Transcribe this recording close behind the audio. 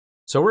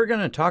So we're going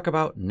to talk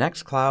about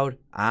NextCloud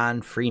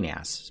on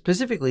FreeNAS,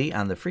 specifically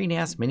on the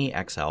FreeNAS Mini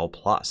XL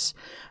Plus.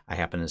 I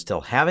happen to still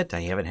have it.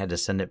 I haven't had to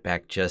send it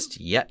back just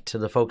yet to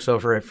the folks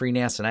over at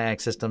FreeNAS and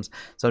IX Systems,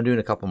 so I'm doing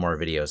a couple more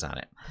videos on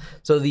it.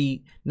 So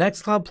the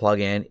NextCloud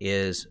plugin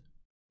is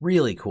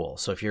really cool.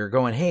 So if you're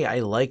going, hey,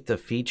 I like the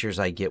features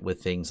I get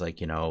with things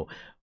like,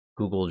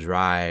 Google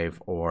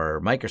Drive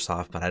or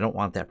Microsoft, but I don't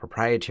want that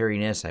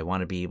proprietariness. I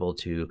want to be able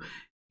to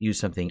use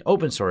something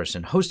open source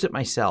and host it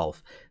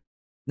myself.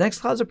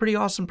 NextCloud's a pretty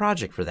awesome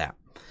project for that.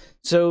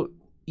 So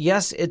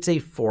yes, it's a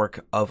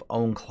fork of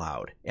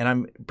OwnCloud. And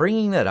I'm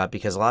bringing that up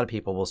because a lot of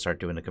people will start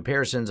doing the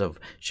comparisons of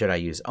should I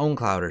use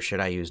OwnCloud or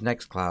should I use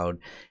NextCloud?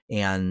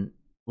 And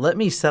let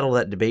me settle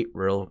that debate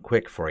real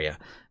quick for you.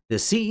 The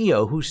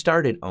CEO who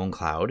started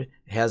OwnCloud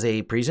has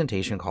a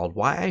presentation called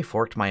Why I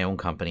Forked My Own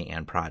Company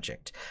and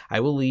Project. I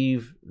will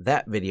leave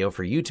that video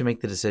for you to make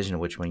the decision of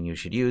which one you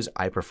should use.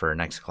 I prefer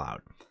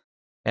NextCloud.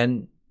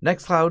 And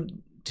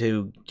NextCloud,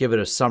 to give it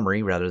a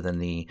summary rather than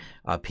the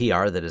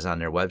PR that is on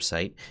their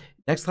website,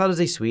 NextCloud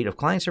is a suite of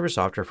client-server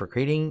software for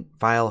creating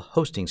file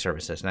hosting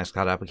services.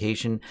 NextCloud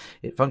application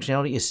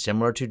functionality is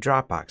similar to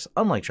Dropbox.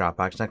 Unlike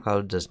Dropbox,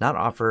 NextCloud does not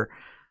offer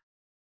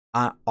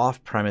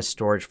off-premise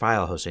storage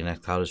file hosting.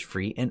 NextCloud is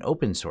free and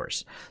open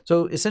source.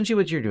 So essentially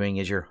what you're doing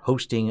is you're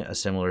hosting a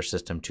similar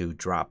system to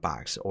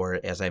Dropbox, or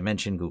as I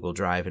mentioned, Google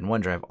Drive and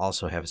OneDrive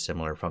also have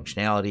similar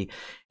functionality,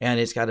 and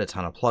it's got a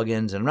ton of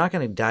plugins. And I'm not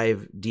going to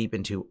dive deep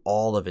into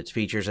all of its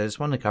features. I just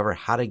want to cover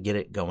how to get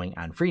it going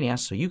on FreeNAS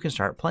so you can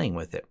start playing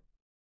with it.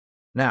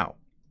 Now,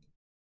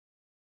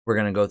 we're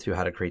going to go through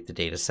how to create the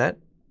data set,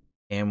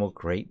 and we'll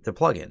create the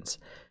plugins.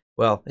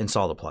 Well,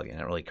 install the plugin,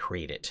 not really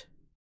create it.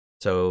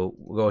 So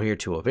we'll go here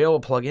to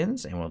available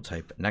plugins and we'll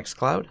type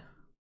NextCloud.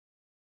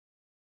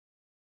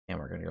 And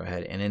we're going to go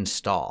ahead and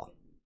install.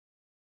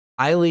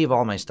 I leave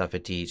all my stuff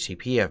at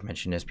DHCP. I've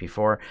mentioned this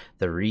before.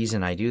 The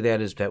reason I do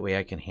that is that way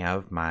I can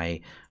have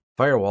my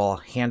firewall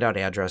hand out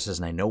addresses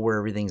and I know where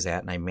everything's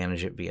at and I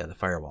manage it via the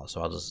firewall.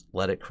 So I'll just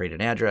let it create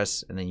an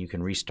address and then you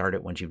can restart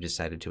it once you've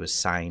decided to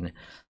assign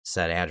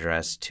said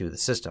address to the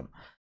system.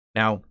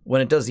 Now,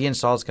 when it does the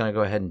install, it's going to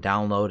go ahead and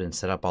download and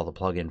set up all the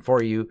plugin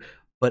for you.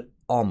 But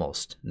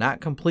almost, not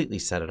completely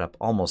set it up,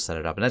 almost set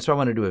it up. And that's why I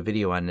want to do a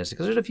video on this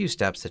because there's a few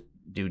steps that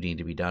do need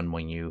to be done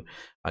when you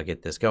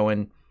get this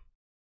going.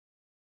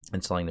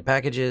 Installing the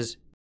packages.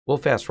 We'll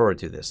fast forward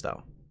through this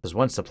though, because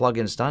once the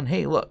plugin's done,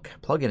 hey, look,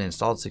 plugin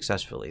installed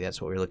successfully.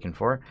 That's what we're looking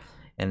for.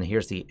 And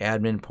here's the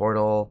admin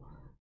portal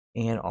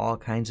and all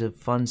kinds of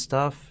fun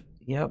stuff.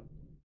 Yep.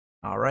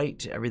 All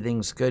right,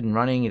 everything's good and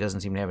running. It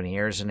doesn't seem to have any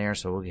errors in there,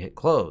 so we'll hit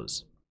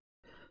close.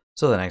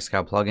 So the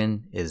NextCloud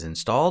plugin is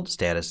installed,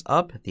 status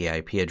up. The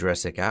IP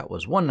address it got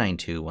was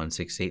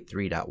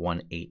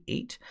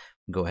 192.168.3.188.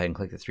 Go ahead and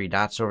click the three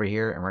dots over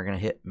here and we're going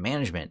to hit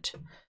management.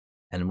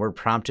 And we're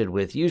prompted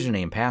with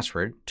username and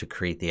password to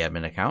create the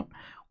admin account.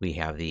 We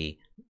have the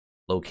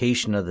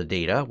location of the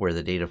data where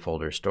the data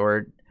folder is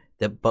stored,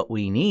 but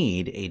we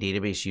need a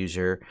database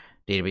user,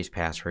 database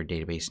password,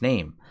 database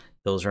name.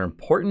 Those are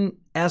important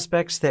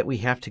aspects that we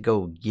have to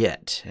go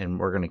get, and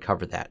we're going to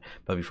cover that.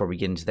 But before we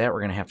get into that,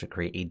 we're going to have to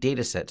create a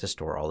data set to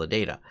store all the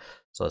data.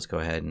 So let's go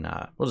ahead and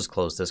we'll just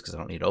close this because I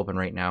don't need to open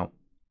right now.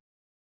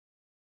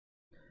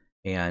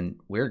 And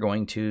we're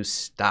going to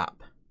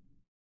stop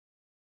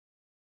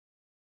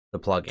the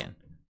plugin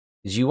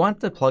because you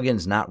want the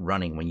plugins not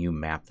running when you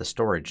map the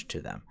storage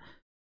to them.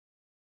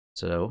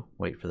 So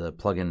wait for the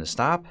plugin to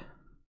stop.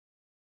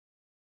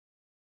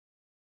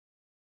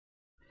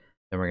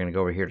 Then we're going to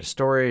go over here to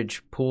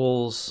storage,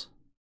 pools,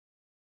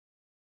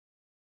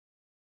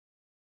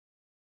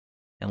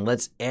 and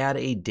let's add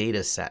a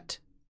data set.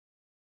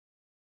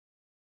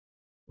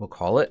 We'll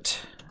call it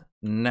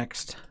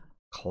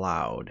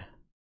NextCloud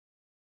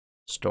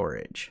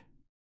storage.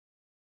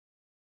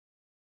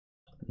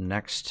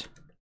 Next,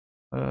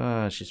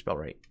 should spell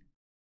right.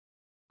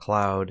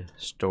 Cloud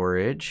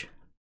storage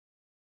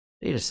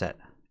data set.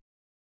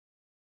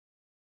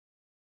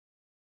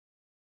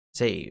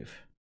 Save.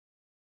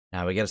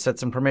 Now we got to set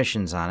some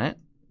permissions on it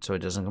so it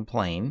doesn't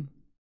complain.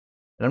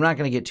 But I'm not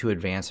going to get too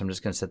advanced. I'm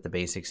just going to set the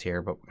basics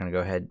here, but we're going to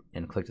go ahead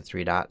and click the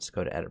three dots,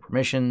 go to edit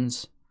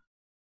permissions,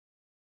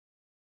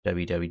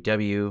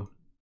 www,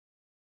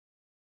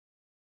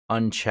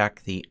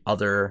 uncheck the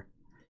other.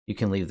 You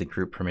can leave the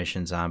group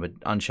permissions on, but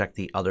uncheck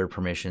the other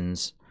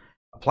permissions.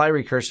 Apply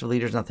recursively.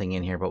 There's nothing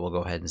in here, but we'll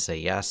go ahead and say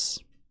yes.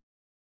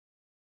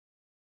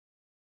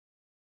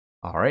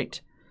 All right.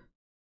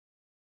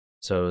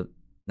 So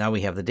now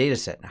we have the data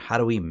set. Now, how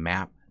do we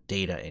map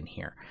data in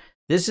here?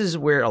 This is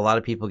where a lot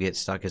of people get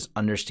stuck, is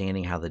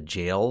understanding how the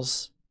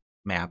jails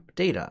map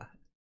data.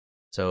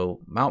 So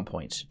mount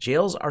points.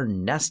 Jails are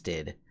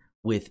nested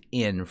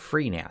within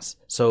FreeNAS.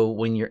 So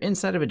when you're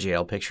inside of a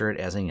jail, picture it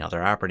as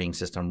another operating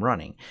system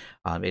running.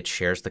 It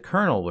shares the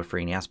kernel with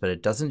FreeNAS, but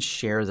it doesn't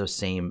share the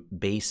same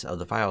base of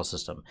the file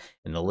system.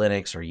 In the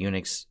Linux or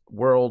Unix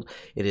world,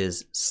 it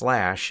is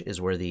 / is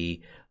where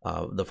the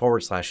The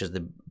forward slash is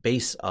the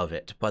base of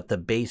it, but the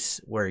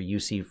base where you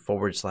see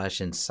forward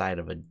slash inside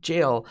of a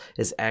jail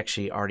is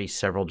actually already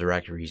several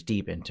directories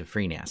deep into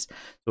FreeNAS. So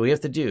what we have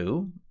to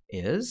do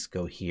is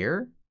go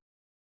here.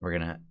 We're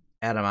going to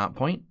add a mount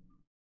point.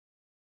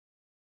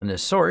 And the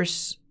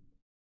source,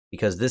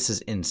 because this is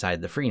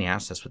inside the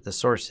FreeNAS, that's what the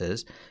source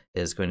is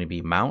going to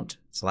be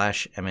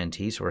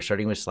mount/MNT. So we're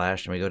starting with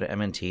slash, and we go to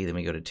MNT, then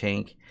we go to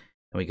tank,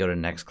 and we go to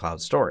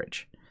NextCloud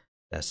storage.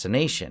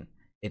 Destination.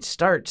 It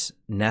starts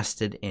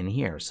nested in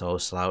here. So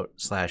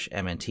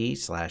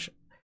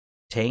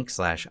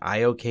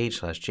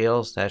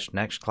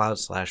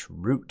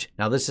 /MNT/tank/IOCage/jail/NextCloud/root.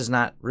 Now this is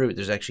not root.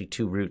 There's actually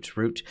two roots.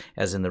 Root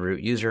as in the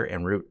root user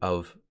and root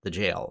of the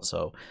jail.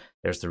 So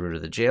there's the root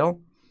of the jail.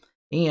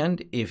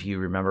 And if you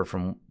remember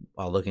from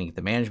looking at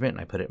the management,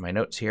 and I put it in my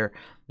notes here,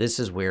 this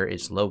is where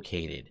it's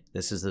located.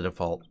 This is the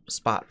default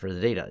spot for the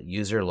data.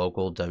 User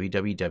local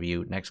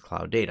www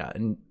NextCloud data.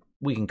 And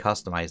we can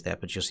customize that,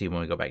 but you'll see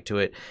when we go back to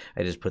it,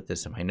 I just put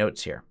this in my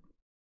notes here.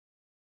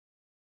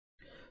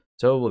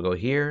 So we'll go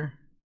here.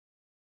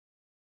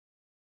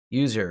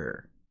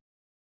 User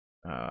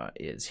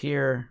is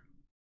here.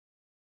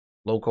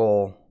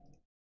 Local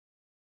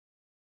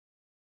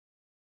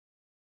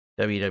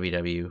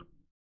www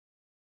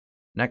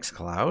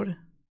NextCloud.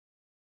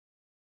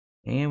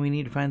 And we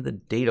need to find the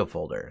data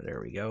folder.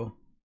 There we go.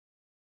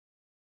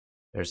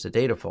 There's the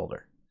data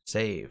folder.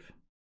 Save.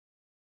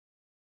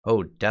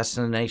 Oh,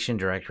 destination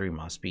directory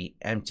must be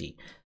empty.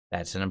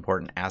 That's an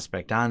important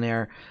aspect on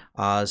there.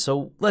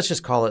 So let's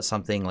just call it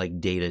something like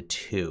data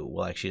 2.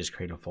 We'll actually just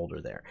create a folder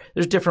there.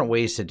 There's different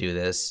ways to do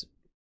this.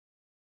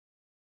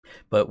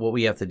 But what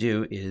we have to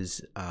do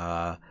is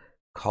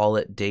call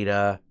it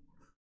data.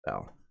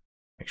 Well,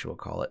 actually we'll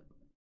call it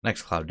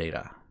NextCloud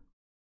data.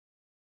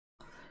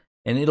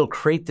 And it'll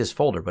create this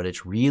folder, but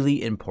it's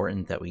really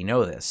important that we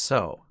know this.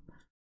 So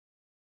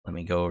let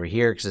me go over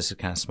here because this is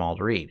kind of small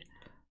to read.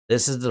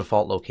 This is the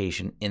default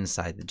location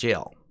inside the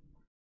jail.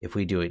 If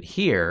we do it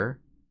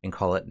here and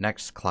call it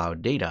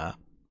NextCloud data,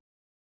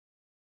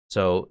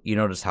 so you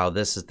notice how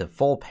this is the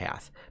full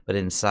path, but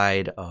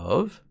inside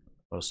of,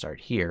 we'll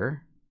start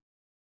here.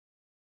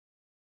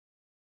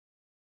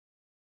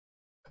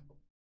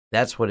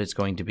 That's what it's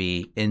going to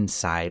be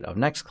inside of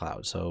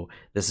NextCloud. So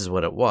this is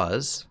what it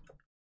was.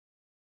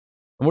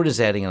 And we're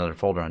just adding another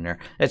folder on there.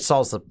 It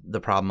solves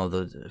the problem of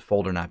the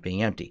folder not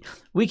being empty.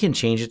 We can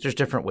change it. There's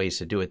different ways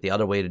to do it. The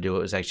other way to do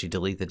it is actually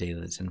delete the data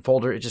that's in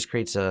folder. It just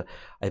creates a,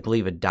 I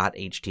believe, a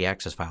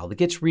 .htaccess file that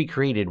gets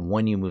recreated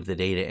when you move the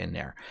data in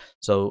there.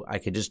 So I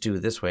could just do it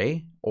this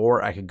way,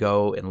 or I could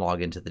go and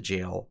log into the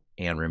jail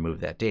and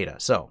remove that data.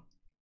 So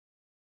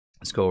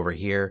let's go over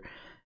here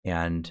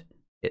and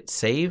hit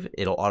save.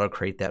 It'll auto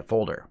create that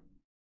folder.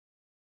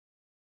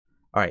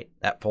 All right,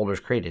 that folder is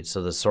created.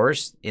 So the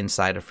source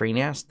inside of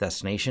FreeNAS,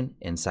 destination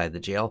inside the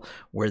jail,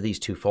 where these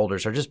two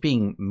folders are just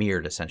being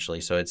mirrored essentially.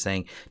 So it's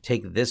saying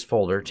take this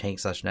folder,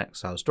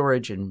 tank/NextCloud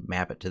storage, and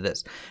map it to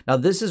this. Now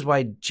this is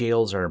why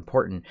jails are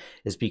important,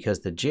 is because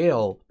the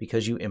jail,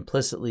 because you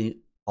implicitly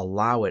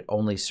allow it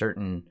only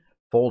certain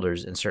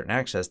folders and certain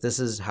access, this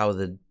is how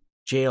the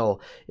jail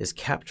is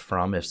kept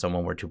from if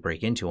someone were to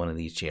break into one of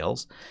these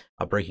jails.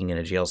 Breaking in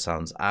a jail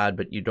sounds odd,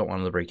 but you don't want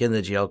them to break in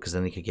the jail because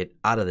then they could get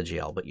out of the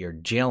jail. But you're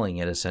jailing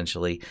it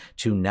essentially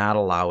to not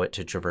allow it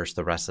to traverse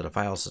the rest of the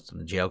file system.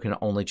 The jail can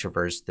only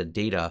traverse the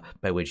data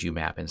by which you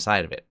map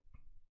inside of it.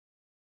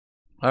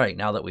 All right,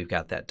 now that we've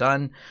got that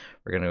done,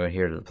 we're going to go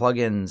here to the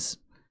plugins.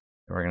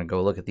 And we're going to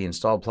go look at the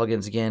installed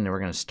plugins again, and we're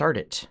going to start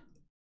it.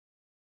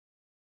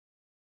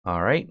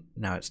 All right,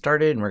 now it's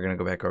started, and we're going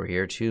to go back over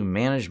here to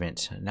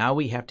management. Now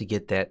we have to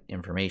get that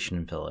information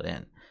and fill it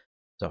in.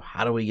 So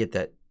how do we get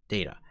that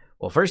data?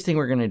 Well, first thing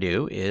we're going to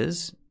do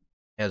is,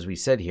 as we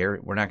said here,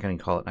 we're not going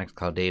to call it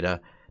NextCloud data,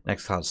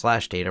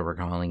 NextCloud/data. We're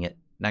calling it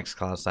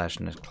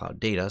NextCloud/NextCloud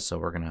data. So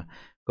we're going to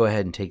go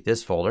ahead and take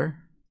this folder,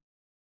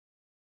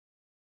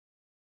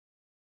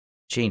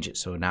 change it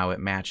so now it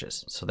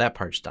matches. So that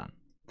part's done.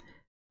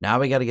 Now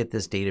we got to get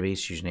this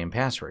database username and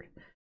password.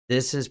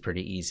 This is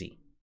pretty easy,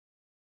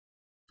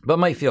 but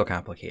might feel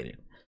complicated.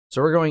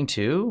 So we're going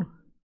to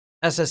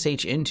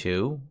SSH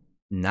into,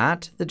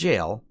 not the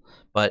jail,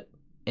 but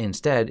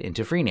instead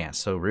into FreeNAS.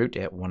 So root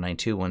at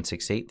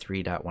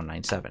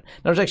 192.168.3.197. Now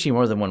there's actually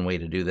more than one way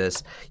to do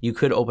this. You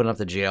could open up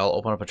the jail,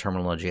 open up a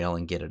terminal in jail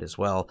and get it as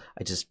well.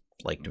 I just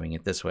like doing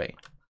it this way.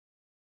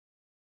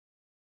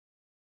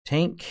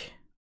 Tank,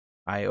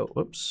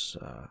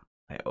 IOCage,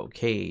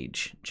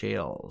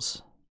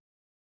 jails,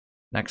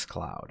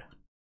 NextCloud,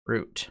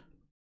 root.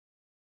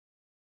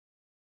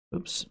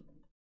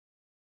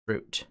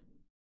 Root.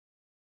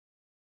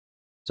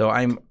 So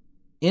I'm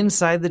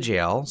inside the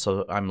jail,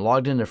 so I'm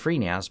logged into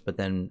FreeNAS, but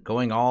then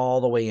going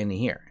all the way into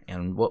here.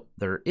 And what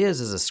there is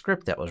a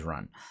script that was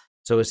run.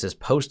 So it says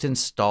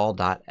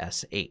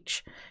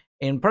postinstall.sh.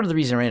 And part of the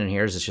reason I ran in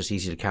here is it's just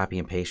easy to copy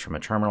and paste from a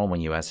terminal when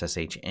you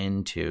SSH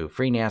into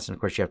FreeNAS. And of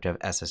course, you have to have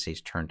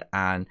SSH turned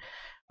on.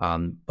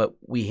 But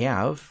we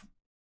have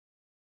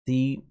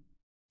the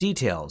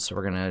details. So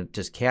we're going to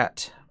just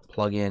cat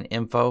plugin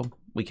info.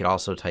 we could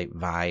also type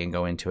vi and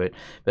go into it,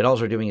 but all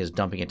we're doing is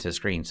dumping it to the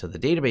screen. So the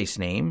database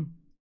name,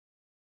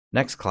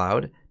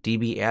 NextCloud,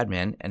 DB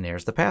admin, and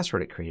there's the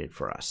password it created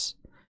for us.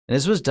 And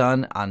this was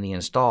done on the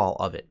install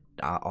of it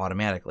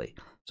automatically.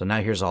 So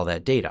now here's all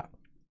that data.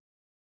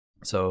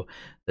 So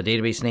the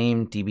database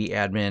name, DB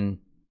admin,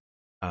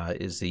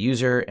 is the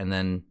user, and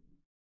then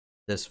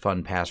this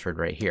fun password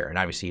right here. And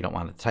obviously you don't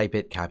want to type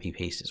it, copy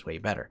paste is way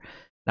better.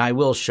 Now I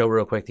will show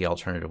real quick the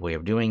alternative way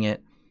of doing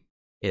it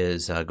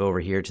is go over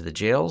here to the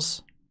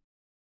jails,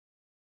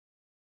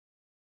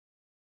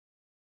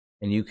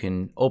 and you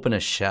can open a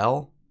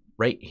shell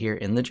right here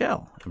in the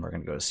jail. And we're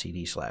going to go to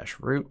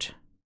cd/root,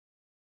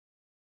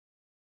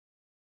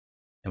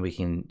 and we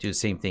can do the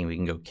same thing. We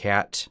can go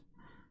cat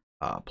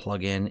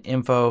plugin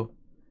info,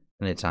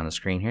 and it's on the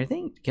screen here. I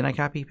think, can I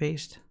copy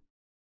paste?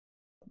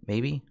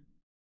 Maybe.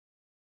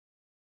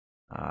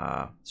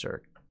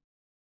 Sir.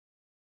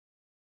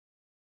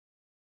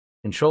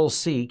 Control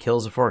C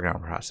kills the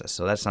foreground process,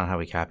 so that's not how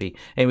we copy.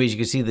 Anyways, you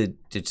can see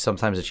that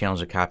sometimes the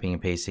challenge of copying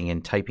and pasting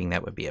and typing,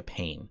 that would be a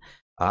pain.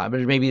 But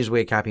maybe there's a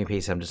way of copying and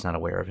pasting I'm just not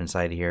aware of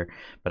inside of here,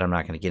 but I'm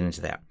not going to get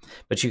into that.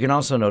 But you can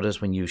also notice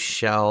when you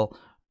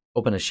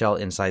open a shell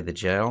inside the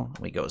jail,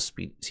 we go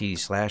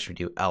cd/, we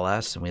do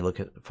ls, and we look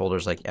at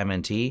folders like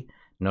mnt.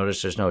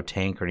 Notice there's no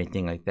tank or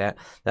anything like that.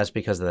 That's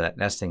because of that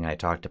nesting I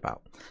talked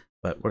about.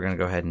 But we're going to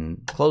go ahead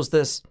and close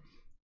this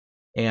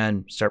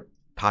and start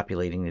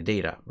populating the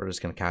data. We're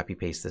just going to copy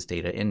paste this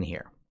data in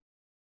here.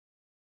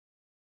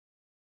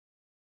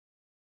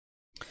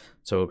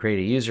 So we'll create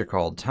a user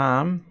called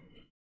Tom,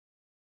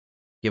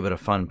 give it a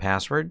fun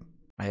password.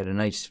 I had a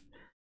nice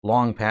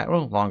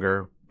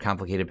longer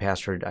complicated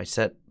password I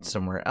set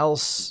somewhere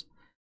else.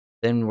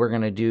 Then we're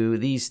going to do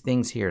these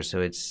things here. So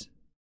it's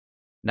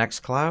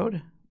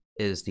NextCloud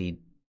is the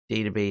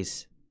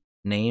database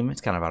name.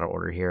 It's kind of out of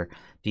order here.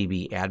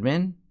 DB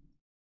admin,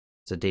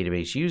 it's a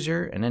database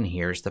user, and then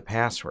here's the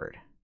password.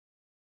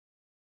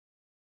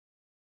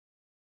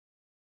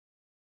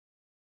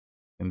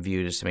 And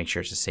view just to make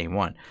sure it's the same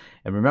one.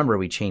 And remember,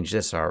 we changed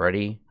this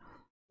already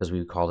because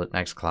we called it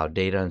NextCloud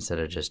data instead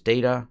of just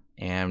data,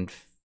 and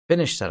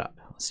finish setup.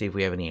 Let's see if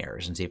we have any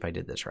errors and see if I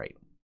did this right.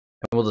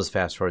 And we'll just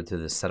fast forward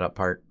through the setup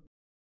part.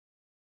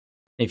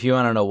 If you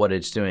want to know what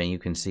it's doing, you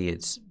can see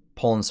it's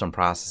pulling some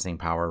processing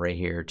power right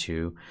here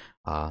to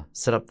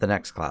set up the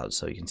NextCloud.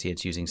 So you can see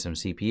it's using some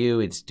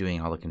CPU, it's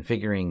doing all the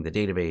configuring, the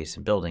database,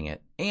 and building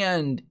it,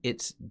 and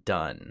it's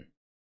done.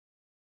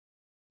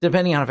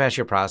 Depending on how fast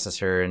your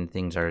processor and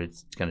things are,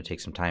 it's going to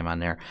take some time on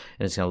there,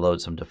 and it's going to load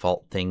some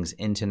default things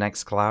into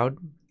NextCloud.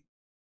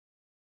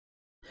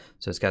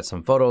 So it's got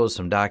some photos,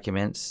 some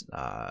documents.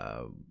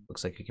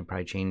 Looks like we can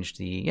probably change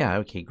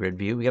the, grid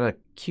view. We got a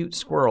cute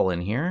squirrel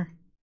in here.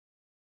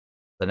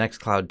 The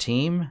NextCloud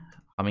team,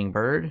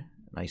 hummingbird,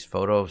 nice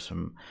photo of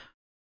some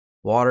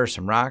water,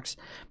 some rocks.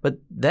 But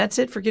that's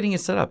it for getting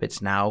it set up.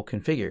 It's now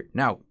configured.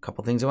 Now, a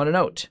couple things I want to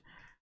note.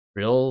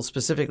 Real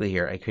specifically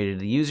here, I created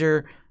the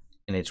user,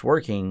 and it's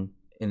working.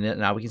 And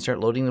now we can start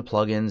loading the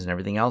plugins and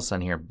everything else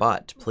on here.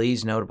 But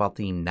please note about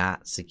the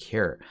not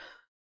secure.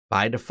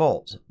 By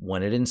default,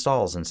 when it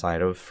installs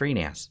inside of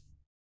FreeNAS,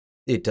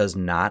 it does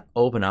not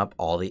open up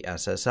all the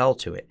SSL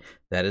to it.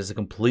 That is a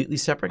completely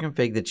separate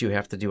config that you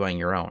have to do on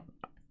your own.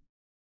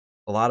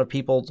 A lot of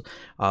people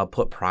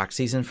put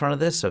proxies in front of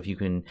this, so if you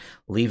can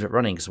leave it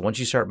running, because once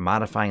you start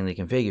modifying the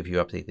config, if you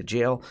update the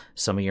jail,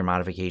 some of your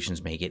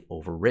modifications may get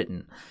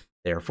overwritten.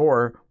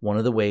 Therefore, one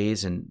of the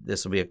ways, and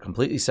this will be a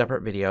completely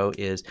separate video,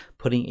 is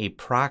putting a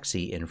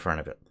proxy in front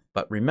of it.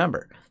 But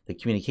remember, the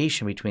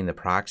communication between the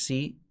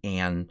proxy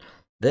and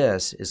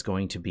this is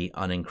going to be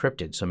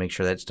unencrypted, so make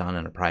sure that's done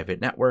on a private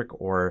network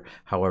or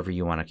however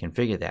you want to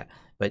configure that.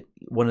 But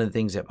one of the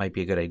things that might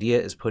be a good idea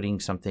is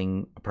putting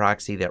a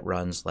proxy that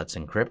runs Let's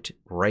Encrypt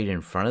right in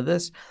front of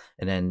this,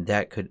 and then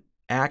that could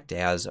act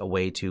as a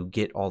way to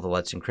get all the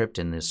Let's Encrypt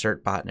and the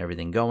cert bot and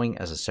everything going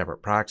as a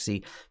separate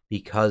proxy,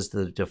 because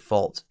the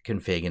default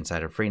config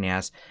inside of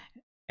FreeNAS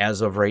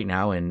as of right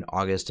now in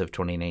August of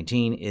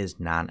 2019 is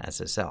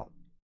non-SSL.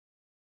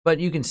 But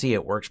you can see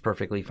it works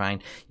perfectly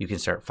fine. You can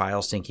start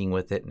file syncing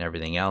with it and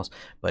everything else.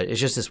 But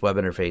it's just this web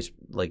interface,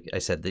 like I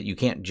said, that you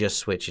can't just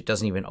switch. It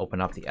doesn't even open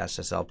up the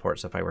SSL port.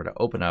 So if I were to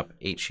open up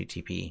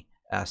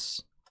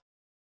HTTPS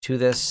to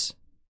this,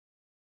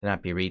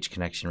 cannot be reached,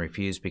 connection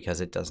refused, because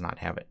it does not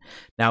have it.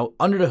 Now,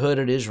 under the hood,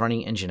 it is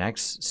running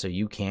Nginx, so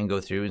you can go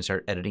through and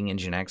start editing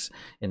Nginx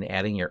and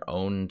adding your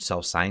own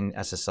self-signed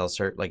SSL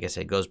cert. Like I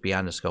said, it goes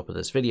beyond the scope of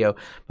this video,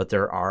 but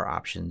there are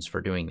options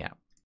for doing that.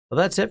 Well,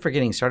 that's it for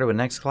getting started with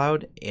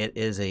NextCloud. It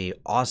is an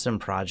awesome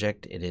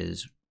project. It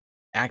is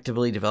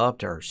actively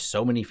developed. There are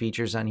so many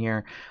features on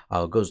here.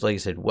 It goes, like I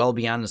said, well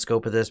beyond the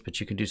scope of this, but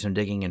you can do some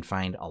digging and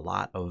find a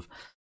lot of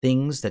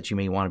things that you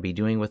may want to be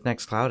doing with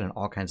NextCloud, and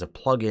all kinds of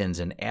plugins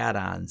and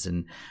add-ons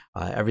and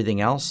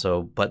everything else.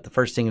 So, but the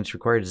first thing that's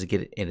required is to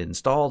get it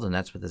installed, and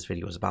that's what this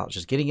video is about.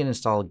 Just getting it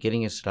installed,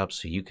 getting it set up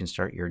so you can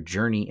start your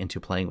journey into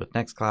playing with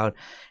NextCloud.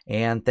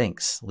 And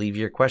thanks. Leave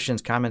your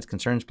questions, comments,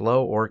 concerns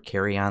below, or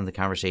carry on the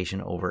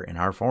conversation over in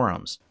our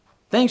forums.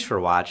 Thanks for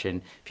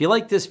watching. If you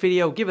like this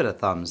video, give it a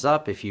thumbs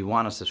up. If you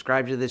want to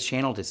subscribe to this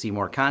channel to see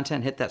more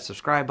content, hit that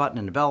subscribe button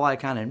and the bell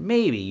icon, and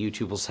maybe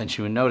YouTube will send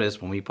you a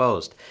notice when we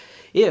post.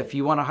 If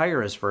you want to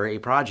hire us for a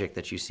project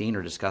that you've seen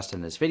or discussed in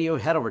this video,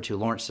 head over to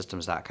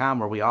lawrencesystems.com,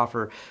 where we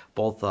offer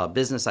both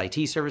business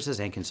IT services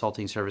and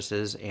consulting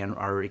services, and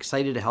are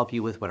excited to help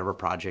you with whatever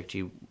project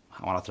you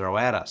want to throw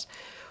at us.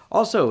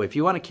 Also, if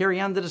you want to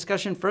carry on the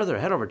discussion further,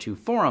 head over to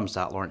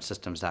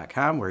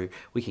forums.lawrencesystems.com, where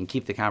we can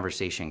keep the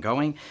conversation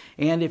going.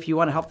 And if you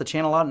want to help the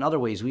channel out in other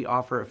ways, we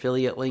offer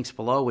affiliate links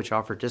below, which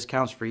offer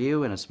discounts for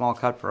you and a small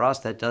cut for us.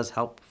 That does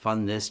help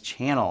fund this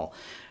channel.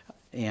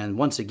 And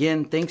once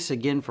again, thanks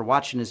again for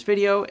watching this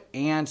video,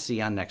 and see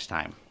you on next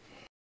time.